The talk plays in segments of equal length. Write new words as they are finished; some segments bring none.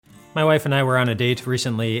My wife and I were on a date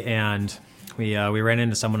recently, and we ran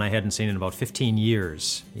into someone I hadn't seen in about 15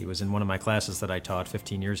 years. He was in one of my classes that I taught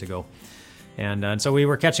 15 years ago. And so we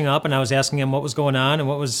were catching up, and I was asking him what was going on and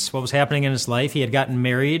what was happening in his life. He had gotten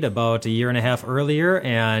married about a year and a half earlier,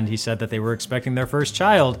 and he said that they were expecting their first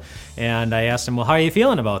child. And I asked him, well, how are you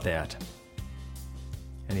feeling about that?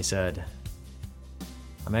 And he said,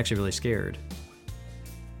 I'm actually really scared.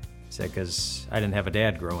 He said, because I didn't have a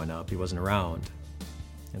dad growing up. He wasn't around.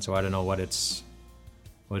 And so I don't know what it's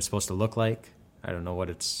supposed to look like. I don't know what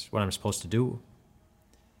I'm supposed to do.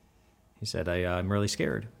 He said, I'm really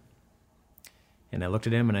scared. And I looked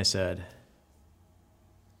at him and I said,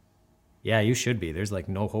 yeah, you should be. There's like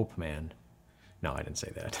no hope, man. No, I didn't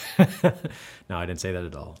say that. No, I didn't say that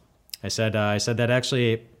at all. I said that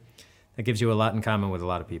actually that gives you a lot in common with a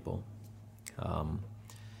lot of people.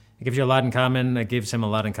 It gives you a lot in common. It gives him a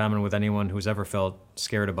lot in common with anyone who's ever felt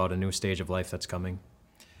scared about a new stage of life that's coming,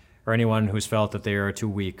 or anyone who's felt that they are too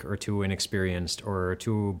weak or too inexperienced or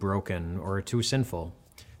too broken or too sinful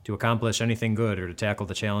to accomplish anything good or to tackle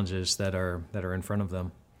the challenges that are in front of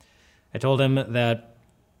them. I told him that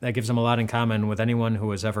gives him a lot in common with anyone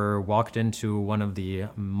who has ever walked into one of the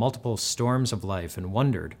multiple storms of life and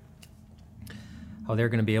wondered how they're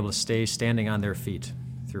going to be able to stay standing on their feet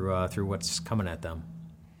through what's coming at them.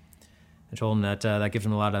 I told him that gives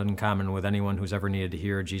him a lot in common with anyone who's ever needed to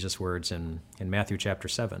hear Jesus' words in Matthew chapter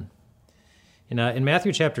 7. In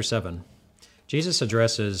Matthew chapter 7, Jesus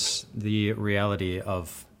addresses the reality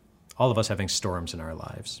of all of us having storms in our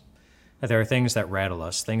lives. That there are things that rattle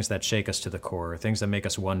us, things that shake us to the core, things that make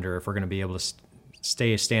us wonder if we're going to be able to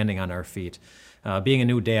stay standing on our feet. Being a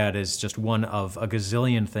new dad is just one of a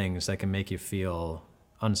gazillion things that can make you feel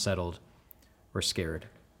unsettled or scared.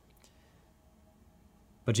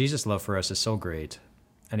 But Jesus' love for us is so great,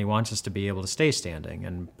 and he wants us to be able to stay standing,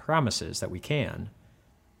 and promises that we can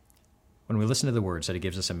when we listen to the words that he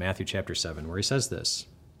gives us in Matthew chapter 7, where he says this.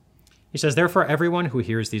 He says, therefore everyone who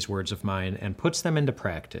hears these words of mine and puts them into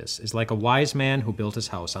practice is like a wise man who built his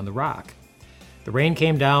house on the rock. The rain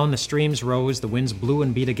came down, the streams rose, the winds blew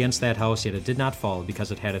and beat against that house, yet it did not fall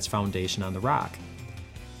because it had its foundation on the rock.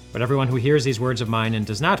 But everyone who hears these words of mine and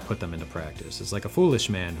does not put them into practice is like a foolish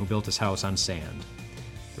man who built his house on sand.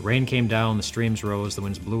 The rain came down, the streams rose, the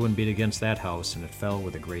winds blew and beat against that house, and it fell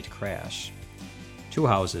with a great crash. Two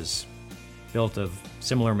houses, built of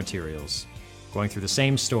similar materials, going through the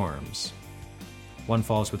same storms. One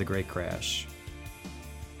falls with a great crash.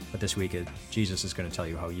 But this week, Jesus is going to tell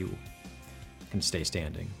you how you can stay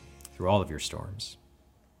standing through all of your storms.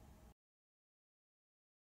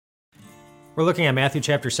 We're looking at Matthew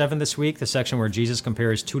chapter 7 this week, the section where Jesus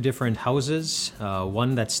compares two different houses,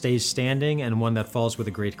 one that stays standing and one that falls with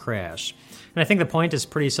a great crash. And I think the point is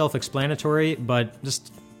pretty self-explanatory, but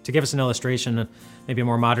just to give us an illustration, maybe a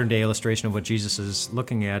more modern-day illustration of what Jesus is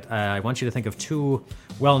looking at, I want you to think of two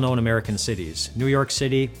well-known American cities, New York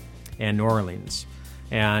City and New Orleans.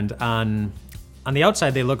 And on the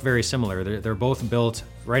outside, they look very similar. They're both built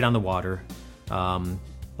right on the water.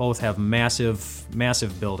 Both have massive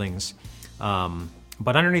buildings.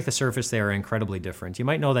 But underneath the surface, they are incredibly different. You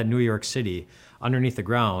might know that New York City, underneath the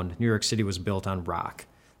ground, New York City was built on rock.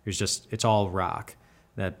 It's all rock.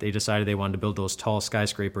 That they decided they wanted to build those tall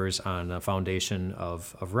skyscrapers on a foundation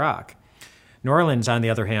of rock. New Orleans, on the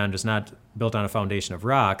other hand, is not built on a foundation of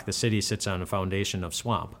rock. The city sits on a foundation of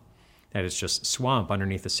swamp. That is just swamp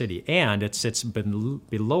underneath the city, and it sits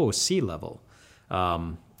below sea level.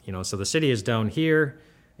 So the city is down here,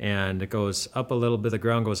 and it goes up a little bit. The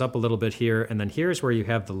ground goes up a little bit here, and then here's where you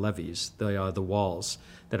have the levees, the walls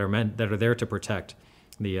that are there to protect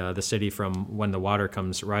the city from when the water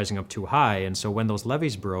comes rising up too high. And so when those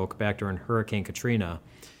levees broke back during Hurricane Katrina,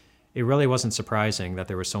 it really wasn't surprising that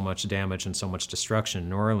there was so much damage and so much destruction in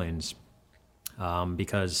New Orleans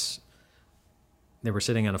because they were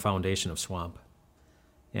sitting on a foundation of swamp.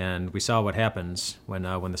 And we saw what happens when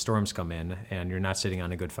the storms come in and you're not sitting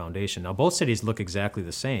on a good foundation. Now, both cities look exactly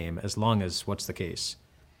the same as long as, what's the case?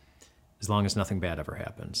 As long as nothing bad ever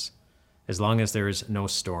happens. As long as there's no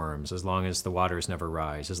storms, as long as the waters never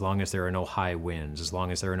rise, as long as there are no high winds, as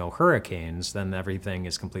long as there are no hurricanes, then everything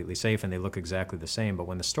is completely safe and they look exactly the same. But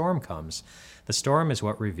when the storm comes, the storm is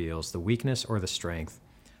what reveals the weakness or the strength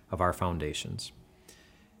of our foundations.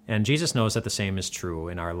 And Jesus knows that the same is true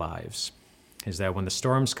in our lives, is that when the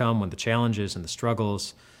storms come, when the challenges and the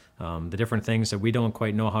struggles, the different things that we don't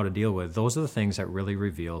quite know how to deal with, those are the things that really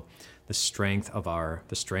reveal the strength or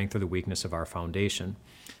the weakness of our foundation.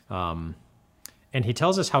 And he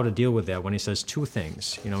tells us how to deal with that when he says two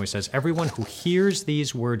things. He says, everyone who hears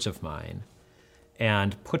these words of mine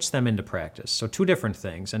and puts them into practice. So two different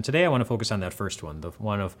things. And today I want to focus on that first one, the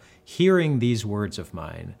one of hearing these words of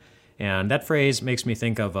mine. And that phrase makes me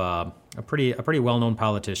think of a pretty well-known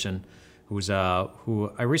politician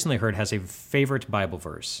who I recently heard has a favorite Bible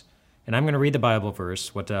verse. And I'm going to read the Bible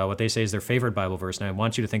verse, what they say is their favorite Bible verse, and I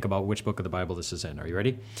want you to think about which book of the Bible this is in. Are you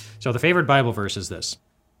ready? So the favorite Bible verse is this: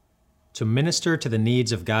 "To minister to the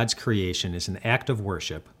needs of God's creation is an act of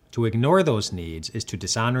worship. To ignore those needs is to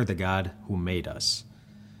dishonor the God who made us."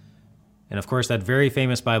 And of course, that very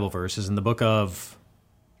famous Bible verse is in the book of...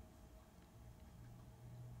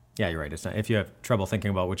 Yeah, you're right. It's not. If you have trouble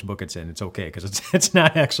thinking about which book it's in, it's okay, because it's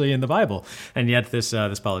not actually in the Bible. And yet this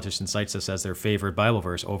politician cites this as their favorite Bible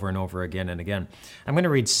verse over and over again and again. I'm going to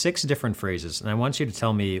read 6 different phrases, and I want you to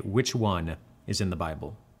tell me which one is in the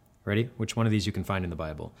Bible. Ready? Which one of these you can find in the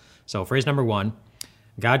Bible. So phrase number 1,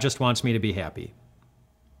 God just wants me to be happy.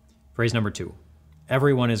 Phrase number 2,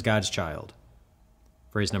 everyone is God's child.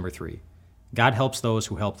 Phrase number 3, God helps those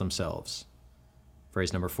who help themselves.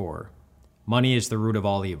 Phrase number 4, money is the root of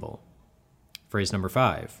all evil. Phrase number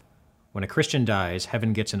 5, when a Christian dies,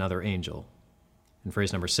 heaven gets another angel. And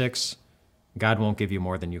phrase number 6, God won't give you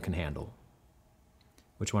more than you can handle.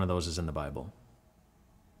 Which one of those is in the Bible?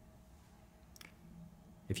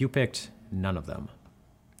 If you picked none of them,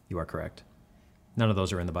 you are correct. None of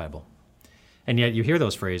those are in the Bible. And yet you hear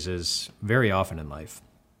those phrases very often in life,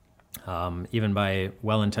 even by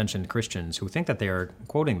well-intentioned Christians who think that they are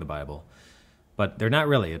quoting the Bible. But they're not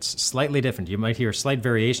really. It's slightly different. You might hear slight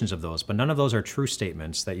variations of those, but none of those are true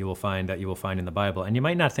statements that you will find in the Bible. And you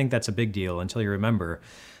might not think that's a big deal until you remember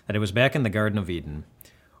that it was back in the Garden of Eden.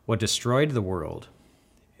 What destroyed the world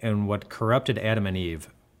and what corrupted Adam and Eve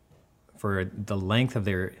for the length of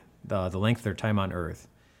their time on earth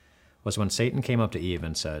was when Satan came up to Eve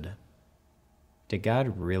and said, "Did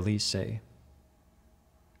God really say?"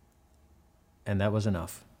 And that was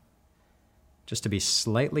enough. Just to be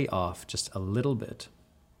slightly off, just a little bit,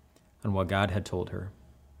 on what God had told her.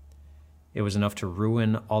 It was enough to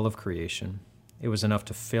ruin all of creation. It was enough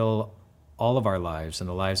to fill all of our lives and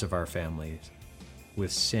the lives of our families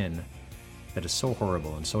with sin that is so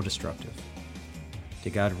horrible and so destructive.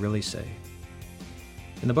 Did God really say?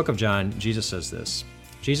 In the book of John, Jesus says this.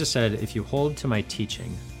 Jesus said, "If you hold to my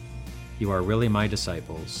teaching, you are really my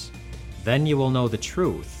disciples. Then you will know the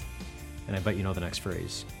truth." And I bet you know the next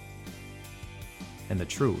phrase. "And the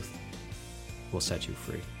truth will set you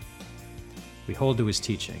free." We hold to his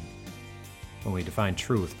teaching when we define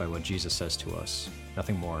truth by what Jesus says to us.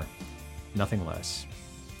 Nothing more, nothing less.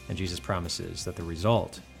 And Jesus promises that the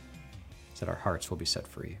result is that our hearts will be set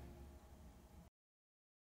free.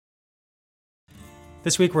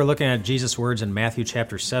 This week we're looking at Jesus' words in Matthew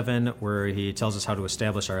chapter 7, where he tells us how to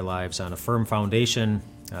establish our lives on a firm foundation,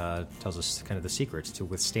 tells us kind of the secrets to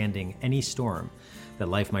withstanding any storm that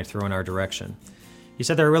life might throw in our direction. He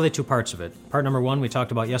said there are really 2 parts of it. Part number 1 we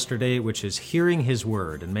talked about yesterday, which is hearing his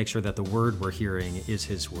word and make sure that the word we're hearing is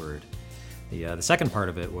his word. The second part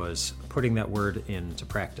of it was putting that word into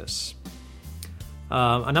practice.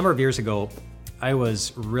 A number of years ago, I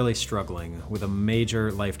was really struggling with a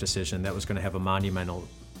major life decision that was going to have a monumental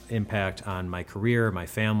impact on my career, my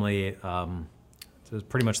family,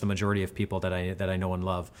 pretty much the majority of people that I know and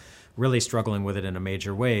love. Really struggling with it in a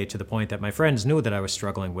major way, to the point that my friends knew that I was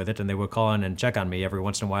struggling with it, and they would call in and check on me every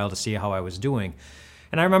once in a while to see how I was doing.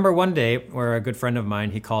 And I remember one day where a good friend of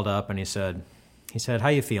mine, he called up and he said, "How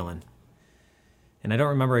you feeling?" And I don't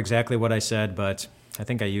remember exactly what I said, but I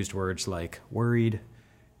think I used words like worried,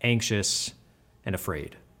 anxious, and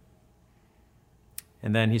afraid.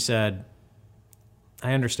 And then he said,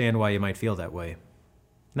 "I understand why you might feel that way." And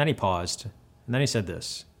then he paused, and then he said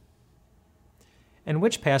this: "And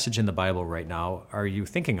which passage in the Bible right now are you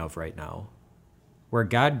thinking of right now where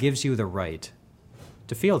God gives you the right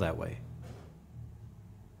to feel that way?"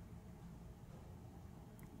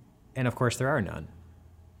 And of course, there are none.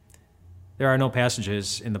 There are no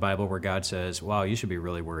passages in the Bible where God says, "Wow, you should be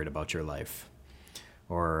really worried about your life."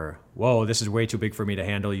 Or, "Whoa, this is way too big for me to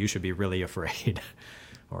handle, you should be really afraid."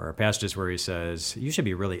 Or passages where he says, "You should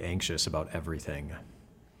be really anxious about everything."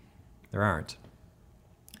 There aren't.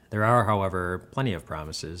 There are, however, plenty of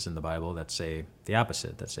promises in the Bible that say the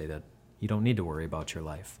opposite, that say that you don't need to worry about your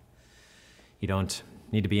life. You don't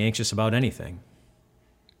need to be anxious about anything.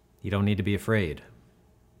 You don't need to be afraid.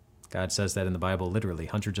 God says that in the Bible literally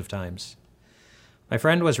hundreds of times. My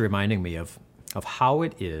friend was reminding me of how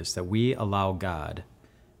it is that we allow God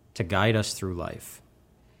to guide us through life.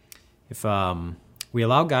 If we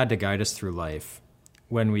allow God to guide us through life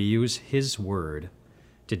when we use his word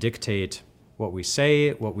to dictate what we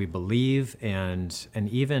say, what we believe, and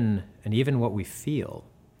even what we feel.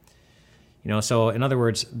 So in other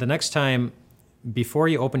words, the next time, before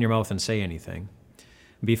you open your mouth and say anything,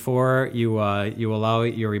 before you allow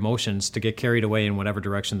your emotions to get carried away in whatever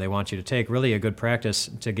direction they want you to take, really a good practice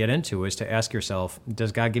to get into is to ask yourself,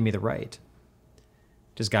 does God give me the right?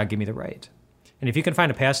 Does God give me the right? And if you can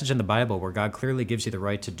find a passage in the Bible where God clearly gives you the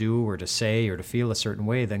right to do or to say or to feel a certain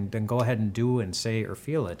way, then go ahead and do and say or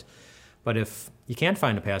feel it. But if you can't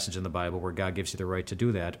find a passage in the Bible where God gives you the right to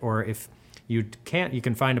do that, or if you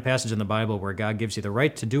can find a passage in the Bible where God gives you the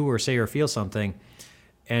right to do or say or feel something,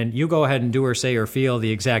 and you go ahead and do or say or feel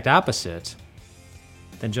the exact opposite,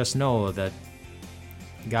 then just know that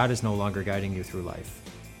God is no longer guiding you through life.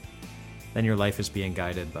 Then your life is being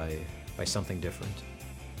guided by something different.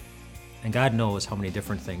 And God knows how many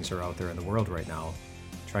different things are out there in the world right now,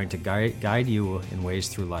 trying to guide you in ways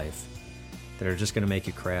through life that are just going to make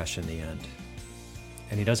you crash in the end.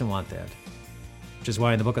 And He doesn't want that. Which is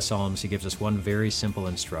why in the book of Psalms, He gives us one very simple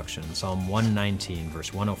instruction. Psalm 119,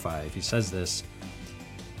 verse 105, He says this,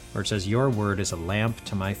 where it says, "Your word is a lamp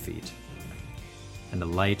to my feet and a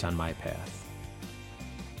light on my path."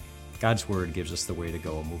 God's word gives us the way to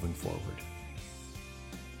go moving forward.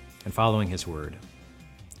 And following His word,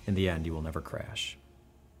 in the end, you will never crash.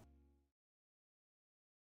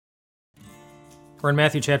 We're in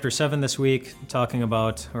Matthew chapter 7 this week,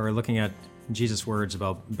 looking at Jesus' words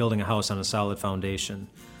about building a house on a solid foundation.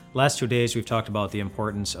 Last 2 days, we've talked about the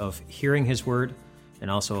importance of hearing His word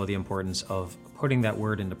and also the importance of putting that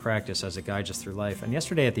word into practice as it guides us through life. And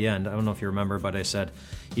yesterday at the end, I don't know if you remember, but I said,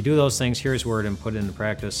 you do those things, hear His word, and put it into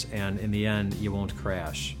practice, and in the end, you won't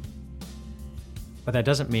crash. But that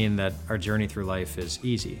doesn't mean that our journey through life is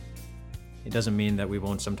easy. It doesn't mean that we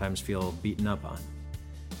won't sometimes feel beaten up on,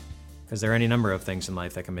 because there are any number of things in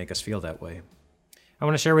life that can make us feel that way. I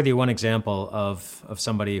want to share with you one example of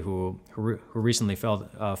somebody who recently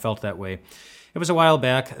felt that way. It was a while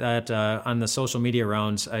back that on the social media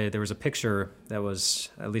rounds, there was a picture that was,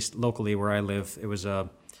 at least locally where I live, it was a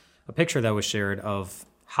picture that was shared of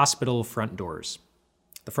hospital front doors,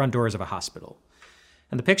 the front doors of a hospital.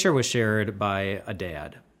 And the picture was shared by a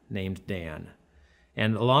dad named Dan.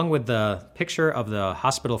 And along with the picture of the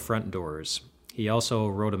hospital front doors, he also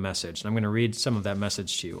wrote a message. And I'm going to read some of that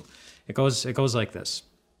message to you. It goes like this.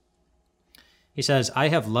 He says, "I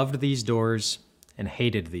have loved these doors and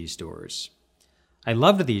hated these doors. I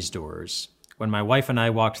loved these doors when my wife and I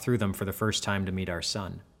walked through them for the first time to meet our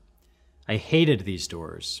son. I hated these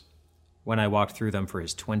doors when I walked through them for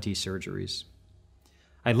his 20 surgeries.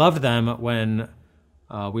 I loved them when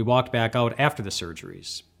we walked back out after the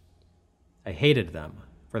surgeries. I hated them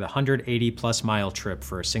for the 180-plus mile trip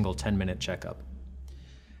for a single 10-minute checkup.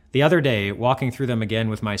 The other day, walking through them again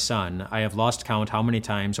with my son, I have lost count how many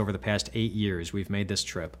times over the past 8 years we've made this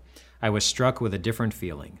trip. I was struck with a different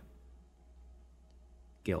feeling.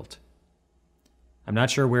 Guilt. I'm not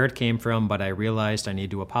sure where it came from, but I realized I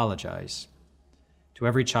need to apologize. To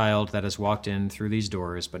every child that has walked in through these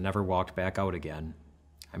doors but never walked back out again,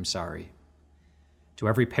 I'm sorry. To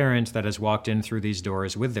every parent that has walked in through these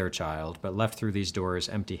doors with their child but left through these doors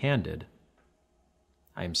empty-handed,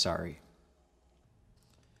 I am sorry."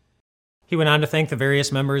 He went on to thank the various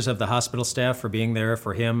members of the hospital staff for being there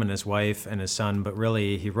for him and his wife and his son, but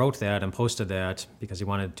really he wrote that and posted that because he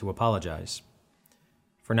wanted to apologize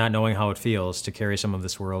for not knowing how it feels to carry some of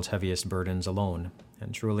this world's heaviest burdens alone.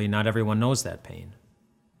 And truly, not everyone knows that pain.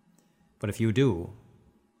 But if you do,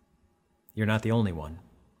 you're not the only one.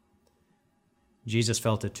 Jesus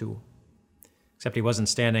felt it too, except he wasn't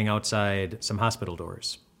standing outside some hospital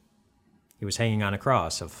doors. He was hanging on a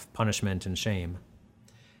cross of punishment and shame.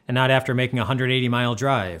 And not after making a 180-mile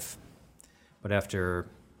drive, but after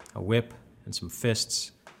a whip and some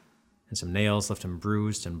fists and some nails left him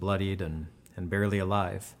bruised and bloodied and barely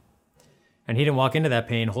alive. And he didn't walk into that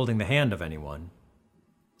pain holding the hand of anyone,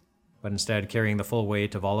 but instead carrying the full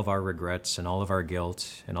weight of all of our regrets and all of our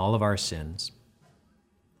guilt and all of our sins.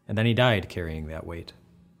 And then he died carrying that weight.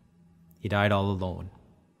 He died all alone,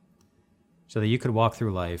 so that you could walk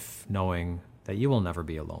through life knowing that you will never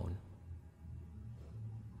be alone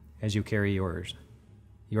as you carry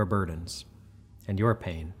your burdens, and your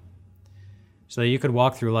pain, so that you could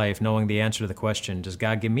walk through life knowing the answer to the question, does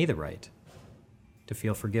God give me the right to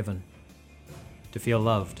feel forgiven, to feel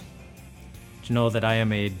loved, to know that I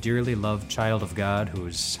am a dearly loved child of God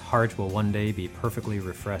whose heart will one day be perfectly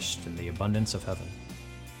refreshed in the abundance of heaven?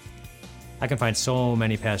 I can find so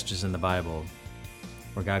many passages in the Bible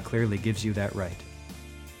where God clearly gives you that right,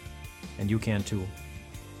 and you can too.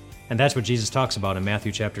 And that's what Jesus talks about in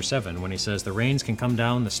Matthew chapter 7 when he says, the rains can come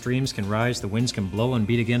down, the streams can rise, the winds can blow and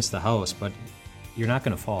beat against the house, but you're not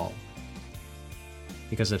going to fall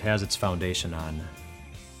because it has its foundation on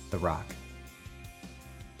the rock,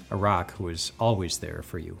 a rock who is always there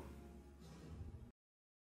for you.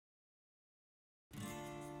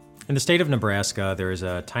 In the state of Nebraska, there is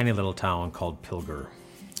a tiny little town called Pilger,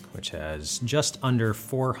 which has just under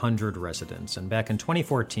 400 residents. And back in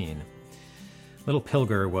 2014, little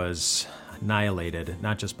Pilger was annihilated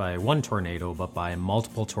not just by one tornado, but by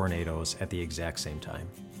multiple tornadoes at the exact same time.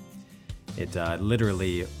 It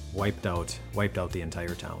literally wiped out the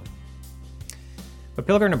entire town. But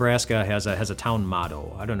Pilger, Nebraska has a town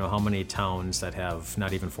motto. I don't know how many towns that have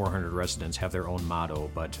not even 400 residents have their own motto,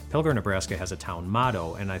 but Pilger, Nebraska has a town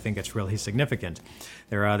motto, and I think it's really significant.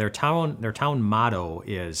 Their town motto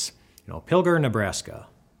is, Pilger, Nebraska,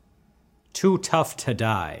 too tough to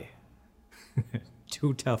die.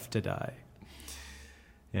 Too tough to die.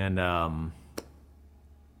 And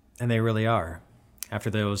they really are. After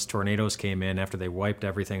those tornadoes came in, after they wiped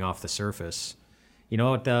everything off the surface, you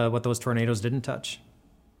know what those tornadoes didn't touch?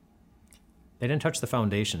 They didn't touch the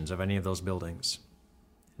foundations of any of those buildings.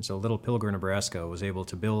 And so little Pilger, Nebraska was able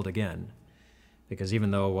to build again, because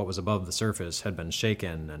even though what was above the surface had been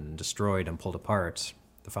shaken and destroyed and pulled apart,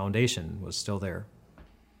 the foundation was still there.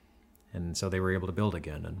 And so they were able to build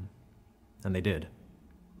again, and they did.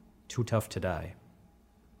 Too tough to die.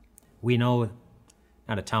 We know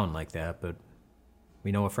not a town like that, but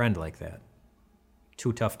we know a friend like that.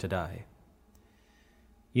 Too tough to die.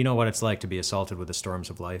 You know what it's like to be assaulted with the storms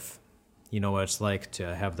of life. You know what it's like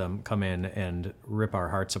to have them come in and rip our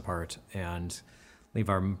hearts apart and leave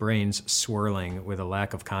our brains swirling with a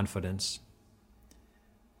lack of confidence.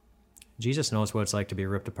 Jesus knows what it's like to be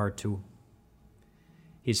ripped apart too.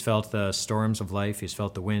 He's felt the storms of life. He's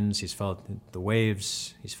felt the winds. He's felt the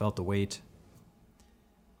waves. He's felt the weight.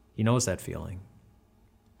 He knows that feeling.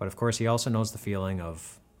 But of course, he also knows the feeling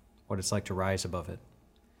of what it's like to rise above it.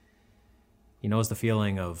 He knows the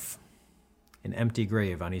feeling of an empty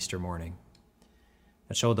grave on Easter morning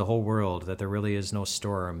that showed the whole world that there really is no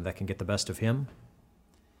storm that can get the best of him,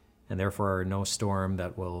 and therefore no storm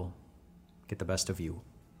that will get the best of you.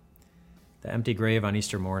 The empty grave on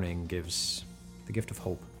Easter morning gives the gift of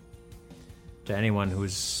hope to anyone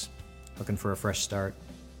who's looking for a fresh start,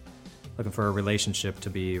 looking for a relationship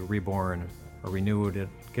to be reborn or renewed. It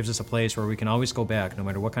gives us a place where we can always go back, no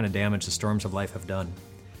matter what kind of damage the storms of life have done,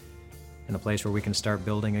 and a place where we can start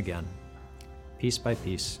building again, piece by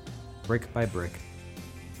piece, brick by brick,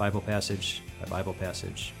 Bible passage by Bible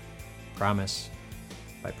passage, promise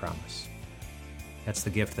by promise. That's the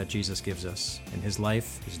gift that Jesus gives us in his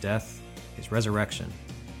life, his death, his resurrection,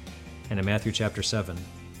 and in Matthew chapter 7,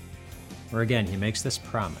 where again he makes this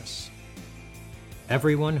promise.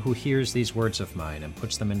 Everyone who hears these words of mine and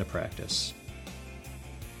puts them into practice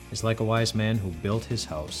is like a wise man who built his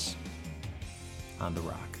house on the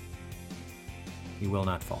rock. He will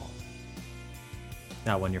not fall.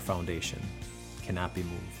 Not when your foundation cannot be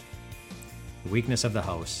moved. The weakness of the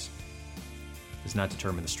house does not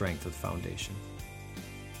determine the strength of the foundation.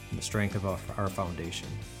 And the strength of our foundation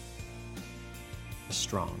is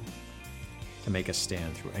strong to make us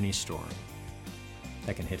stand through any storm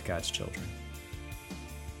that can hit God's children.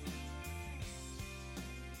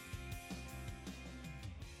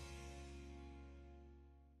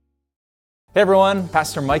 Hey everyone,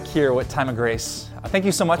 Pastor Mike here with Time of Grace. Thank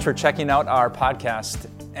you so much for checking out our podcast,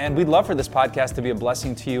 and we'd love for this podcast to be a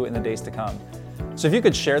blessing to you in the days to come. So if you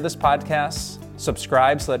could share this podcast,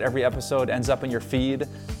 subscribe so that every episode ends up in your feed,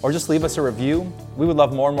 or just leave us a review. We would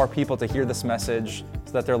love more and more people to hear this message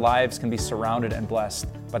so that their lives can be surrounded and blessed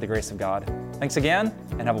by the grace of God. Thanks again,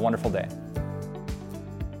 and have a wonderful day.